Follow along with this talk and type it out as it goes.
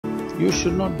You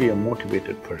should not be a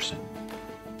motivated person.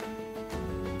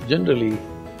 Generally,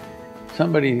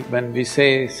 when we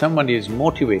say somebody is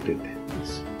motivated,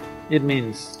 it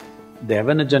means they have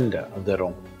an agenda of their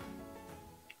own.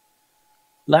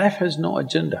 Life has no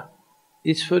agenda.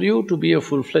 It's for you to be a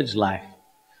full-fledged life.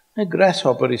 A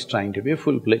grasshopper is trying to be a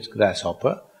full-fledged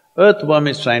grasshopper, earthworm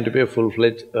is trying to be a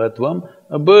full-fledged earthworm,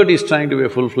 a bird is trying to be a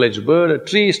full-fledged bird, a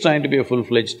tree is trying to be a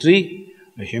full-fledged tree.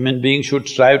 A human being should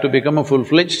strive to become a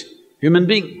full-fledged human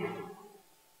being.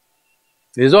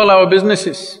 This is all our business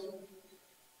is.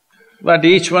 But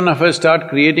each one of us start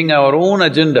creating our own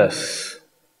agendas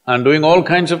and doing all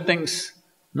kinds of things.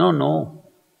 No,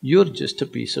 you're just a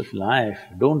piece of life,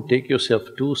 don't take yourself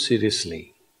too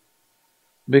seriously.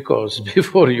 Because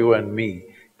before you and me,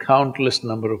 countless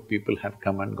number of people have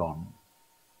come and gone.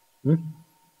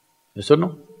 Yes or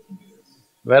no?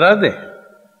 Where are they?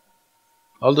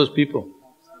 All those people.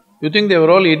 You think they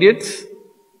were all idiots?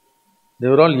 They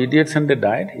were all idiots and they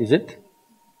died, is it?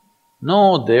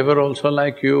 No, they were also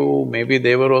like you, maybe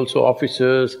they were also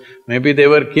officers, maybe they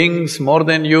were kings more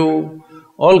than you,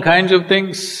 all kinds of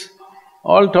things,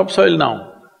 all topsoil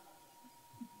now.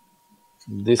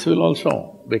 This will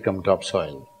also become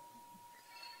topsoil.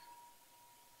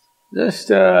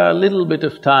 Just a little bit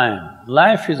of time.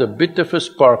 Life is a bit of a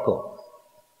sparkle.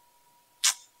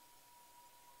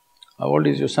 How old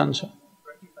is your son, sir?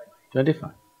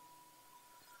 25.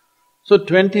 So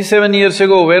 27 years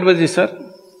ago, where was he,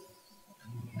 sir?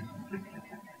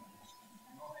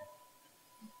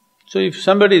 So if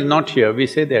somebody is not here, we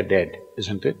say they are dead,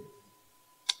 isn't it?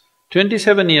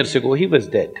 27 years ago, he was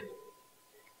dead.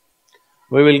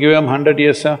 We will give him 100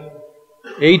 years, sir.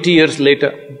 80 years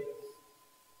later,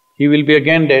 he will be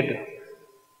again dead.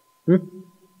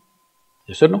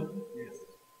 Yes or no? Yes.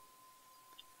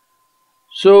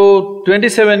 So,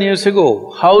 27 years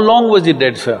ago, how long was he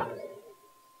dead, sir?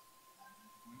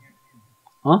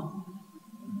 Huh?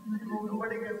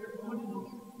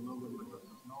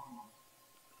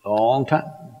 Long time.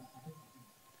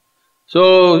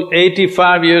 So,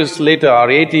 85 years later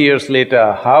or 80 years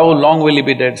later, how long will he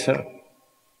be dead, sir?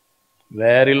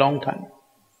 Very long time.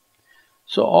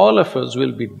 So all of us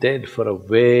will be dead for a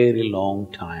very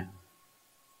long time.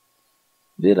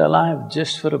 We're alive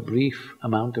just for a brief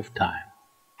amount of time.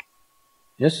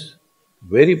 Yes,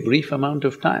 very brief amount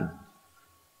of time.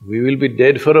 We will be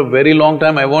dead for a very long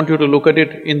time. I want you to look at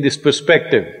it in this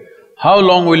perspective. How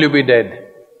long will you be dead?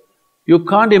 You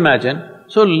can't imagine.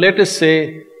 So let us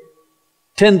say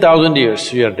 10,000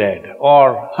 years we are dead,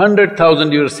 or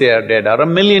 100,000 years we are dead, or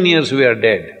 1,000,000 years we are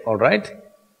dead, all right?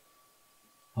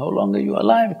 How long are you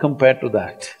alive compared to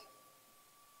that?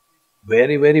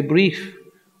 Very, very brief.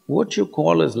 What you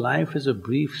call as life is a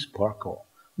brief sparkle.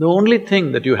 The only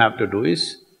thing that you have to do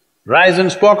is rise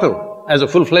and sparkle as a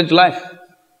full-fledged life.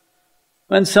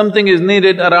 When something is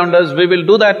needed around us, we will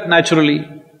do that naturally,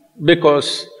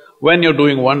 because when you're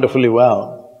doing wonderfully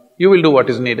well, you will do what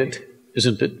is needed,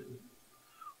 isn't it?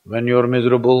 When you're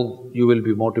miserable, you will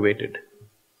be motivated.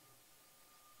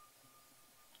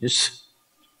 Yes?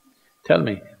 Tell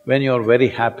me, when you're very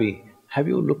happy, have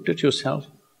you looked at yourself?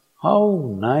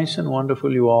 How nice and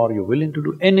wonderful you are, you're willing to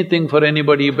do anything for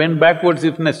anybody, bend backwards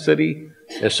if necessary,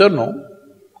 yes or no?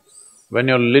 When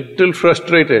you're little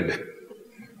frustrated,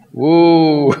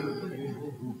 ooh,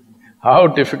 how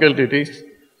difficult it is.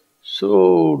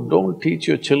 So, don't teach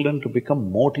your children to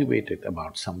become motivated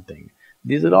about something.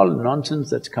 These are all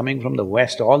nonsense that's coming from the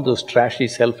West, all those trashy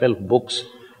self-help books.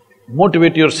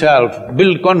 Motivate yourself,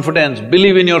 build confidence,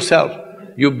 believe in yourself.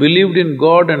 You believed in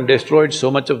God and destroyed so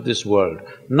much of this world.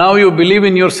 Now you believe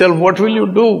in yourself, what will you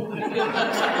do?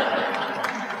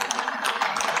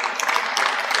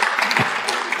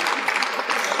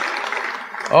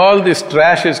 All this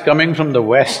trash is coming from the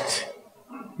West.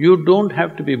 You don't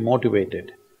have to be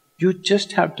motivated. You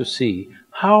just have to see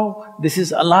how this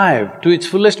is alive to its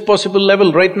fullest possible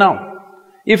level right now.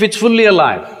 If it's fully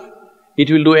alive,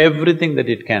 it will do everything that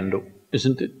it can do,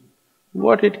 isn't it?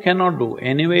 What it cannot do,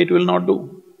 anyway it will not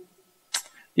do.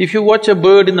 If you watch a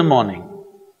bird in the morning,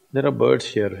 there are birds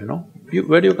here, you know.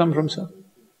 Where do you come from, sir?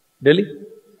 Delhi?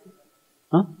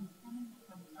 Huh?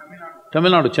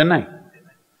 Tamil Nadu, Chennai?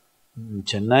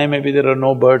 Chennai, maybe there are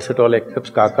no birds at all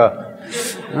except kaka.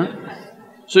 Huh?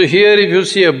 So here if you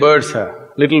see a bird, sir,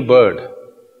 little bird,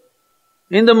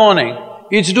 in the morning,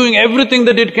 it's doing everything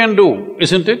that it can do,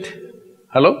 isn't it?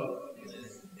 Hello?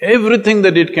 Everything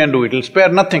that it can do, it'll spare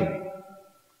nothing.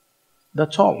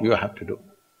 That's all you have to do.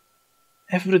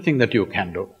 Everything that you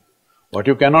can do. What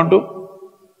you cannot do,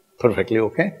 perfectly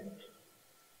okay.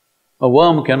 A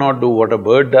worm cannot do what a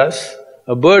bird does,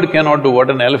 a bird cannot do what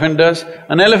an elephant does,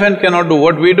 an elephant cannot do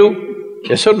what we do,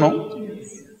 yes or no?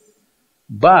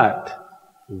 But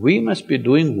we must be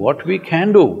doing what we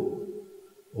can do.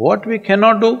 What we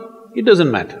cannot do, it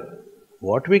doesn't matter.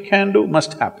 What we can do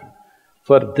must happen.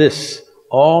 For this,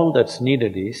 all that's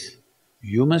needed is,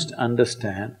 you must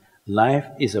understand life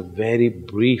is a very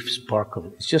brief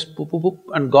sparkle. It's just poop, poop, poop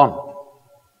and gone.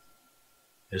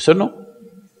 Yes or no?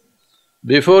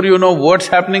 Before you know what's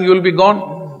happening, you'll be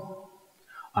gone.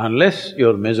 Unless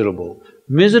you're miserable.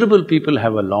 Miserable people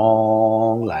have a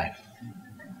long life.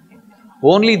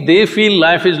 Only they feel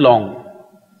life is long.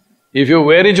 If you're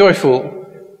very joyful,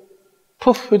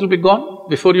 poof, it'll be gone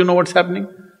before you know what's happening.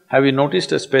 Have you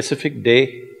noticed a specific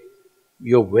day,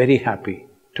 you're very happy,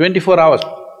 24 hours,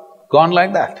 gone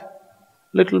like that.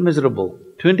 Little miserable,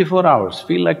 24 hours,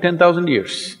 feel like 10,000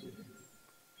 years.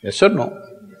 Yes or no?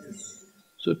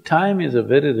 So time is a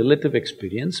very relative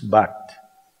experience, but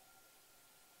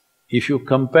if you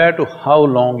compare to how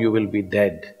long you will be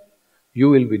dead, you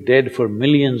will be dead for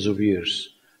millions of years.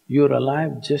 You're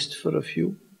alive just for a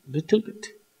few, little bit.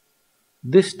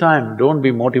 This time, don't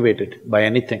be motivated by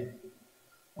anything.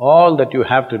 All that you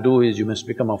have to do is you must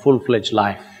become a full-fledged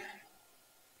life.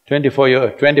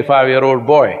 25-year-old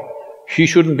boy, he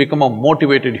shouldn't become a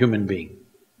motivated human being.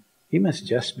 He must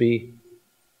just be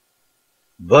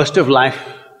burst of life.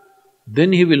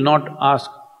 Then he will not ask,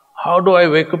 how do I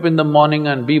wake up in the morning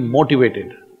and be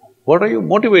motivated? What are you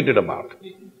motivated about?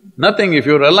 Nothing. If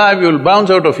you're alive, you'll bounce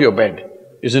out of your bed,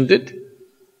 isn't it?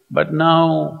 But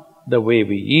now, the way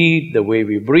we eat, the way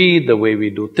we breathe, the way we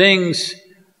do things,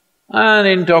 and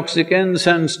intoxicants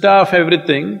and stuff,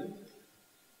 everything,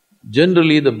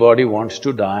 generally the body wants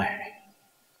to die.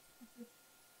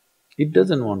 It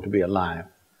doesn't want to be alive.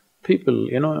 People,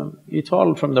 it's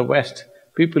all from the West.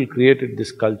 People created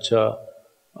this culture,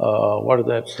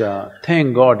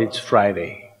 thank God it's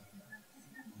Friday.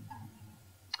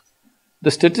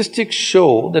 The statistics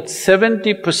show that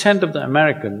 70% of the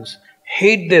Americans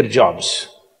hate their jobs.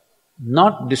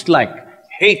 Not dislike,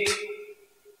 hate.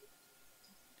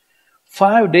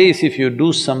 5 days if you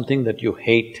do something that you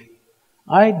hate,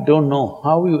 I don't know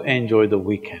how you enjoy the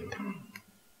weekend.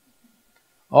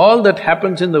 All that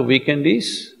happens in the weekend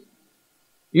is,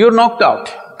 you're knocked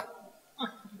out.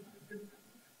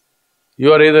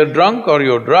 You are either drunk or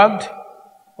you're drugged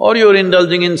or you're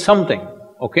indulging in something,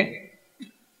 okay?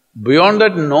 Beyond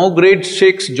that, no great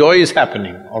shakes joy is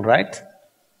happening, all right?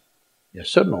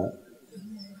 Yes or no?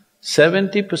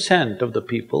 70% of the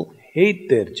people hate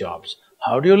their jobs.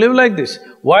 How do you live like this?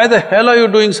 Why the hell are you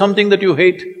doing something that you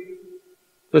hate?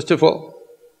 First of all,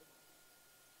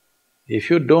 if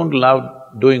you don't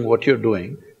love doing what you're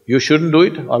doing, you shouldn't do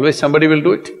it, always somebody will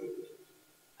do it.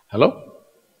 Hello?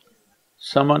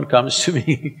 Someone comes to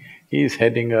me, he's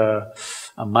heading a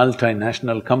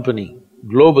multinational company,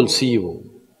 global CEO.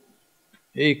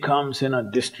 He comes in a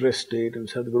distressed state and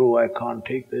said, Sadhguru, I can't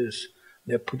take this.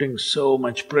 They're putting so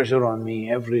much pressure on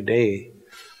me every day,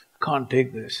 can't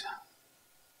take this.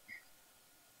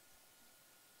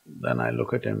 Then I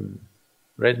look at him,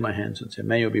 raise my hands and say,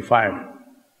 may you be fired.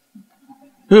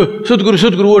 Sadhguru,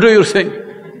 Sadhguru, what are you saying?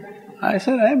 I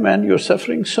said, hey man, you're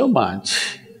suffering so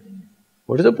much.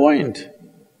 What is the point?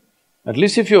 At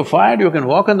least if you're fired, you can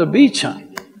walk on the beach, huh?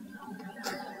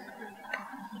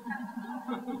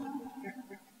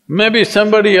 Maybe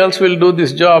somebody else will do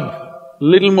this job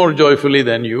little more joyfully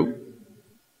than you.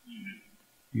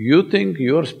 You think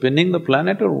you're spinning the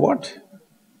planet or what?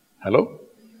 Hello?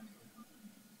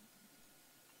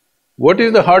 What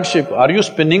is the hardship? Are you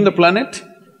spinning the planet?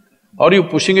 Are you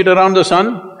pushing it around the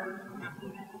sun?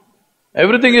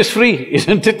 Everything is free,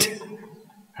 isn't it?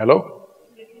 Hello?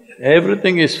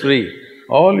 Everything is free.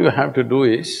 All you have to do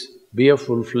is be a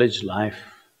full-fledged life.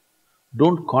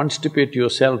 Don't constipate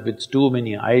yourself with too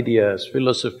many ideas,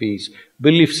 philosophies,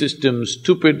 belief systems,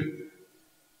 stupid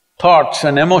thoughts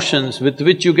and emotions with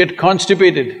which you get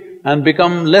constipated and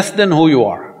become less than who you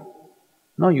are.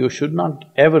 No, you should not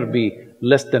ever be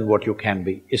less than what you can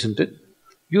be, isn't it?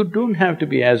 You don't have to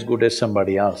be as good as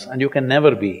somebody else, and you can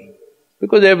never be,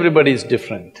 because everybody is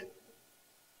different.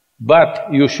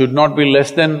 But you should not be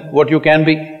less than what you can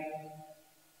be.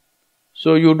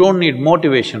 So you don't need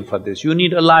motivation for this, you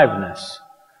need aliveness.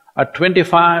 At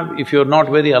 25, if you're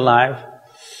not very alive,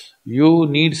 you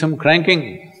need some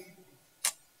cranking.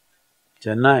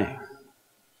 Chennai.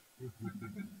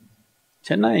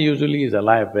 Chennai usually is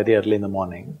alive very early in the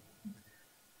morning.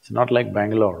 It's not like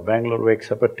Bangalore. Bangalore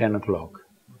wakes up at 10 o'clock.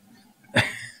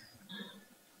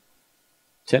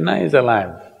 Chennai is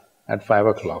alive at 5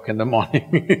 o'clock in the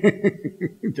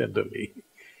morning, generally.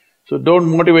 So don't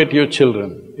motivate your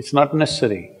children, it's not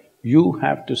necessary. You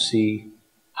have to see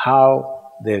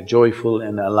how they're joyful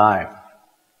and alive.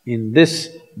 In this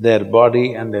their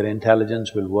body and their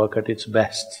intelligence will work at its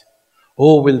best.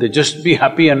 Oh, will they just be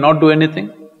happy and not do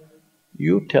anything?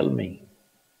 You tell me,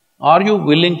 are you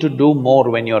willing to do more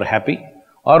when you're happy?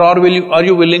 Or are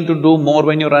you willing to do more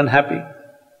when you're unhappy?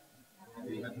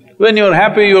 When you're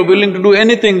happy, you're willing to do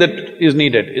anything that is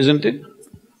needed, isn't it?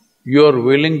 You're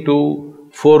willing to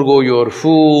forego your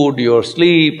food, your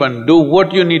sleep and do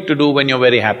what you need to do when you're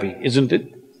very happy, isn't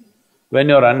it? When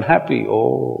you're unhappy,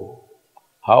 oh,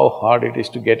 how hard it is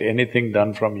to get anything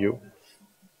done from you.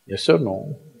 Yes or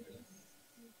no?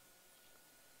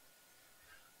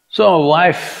 So a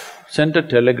wife sent a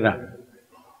telegram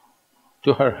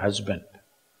to her husband,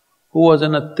 who was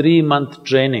in a 3-month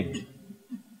training,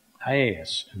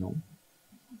 IAS, you know.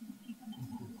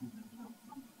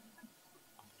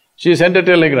 She sent a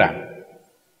telegram,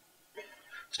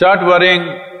 start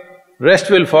worrying, rest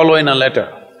will follow in a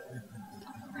letter.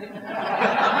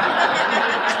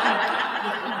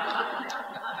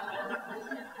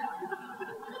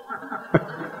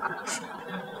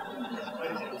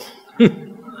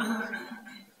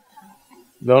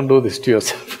 Don't do this to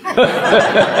yourself.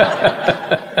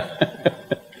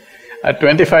 At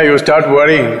 25 you start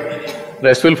worrying,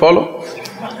 rest will follow.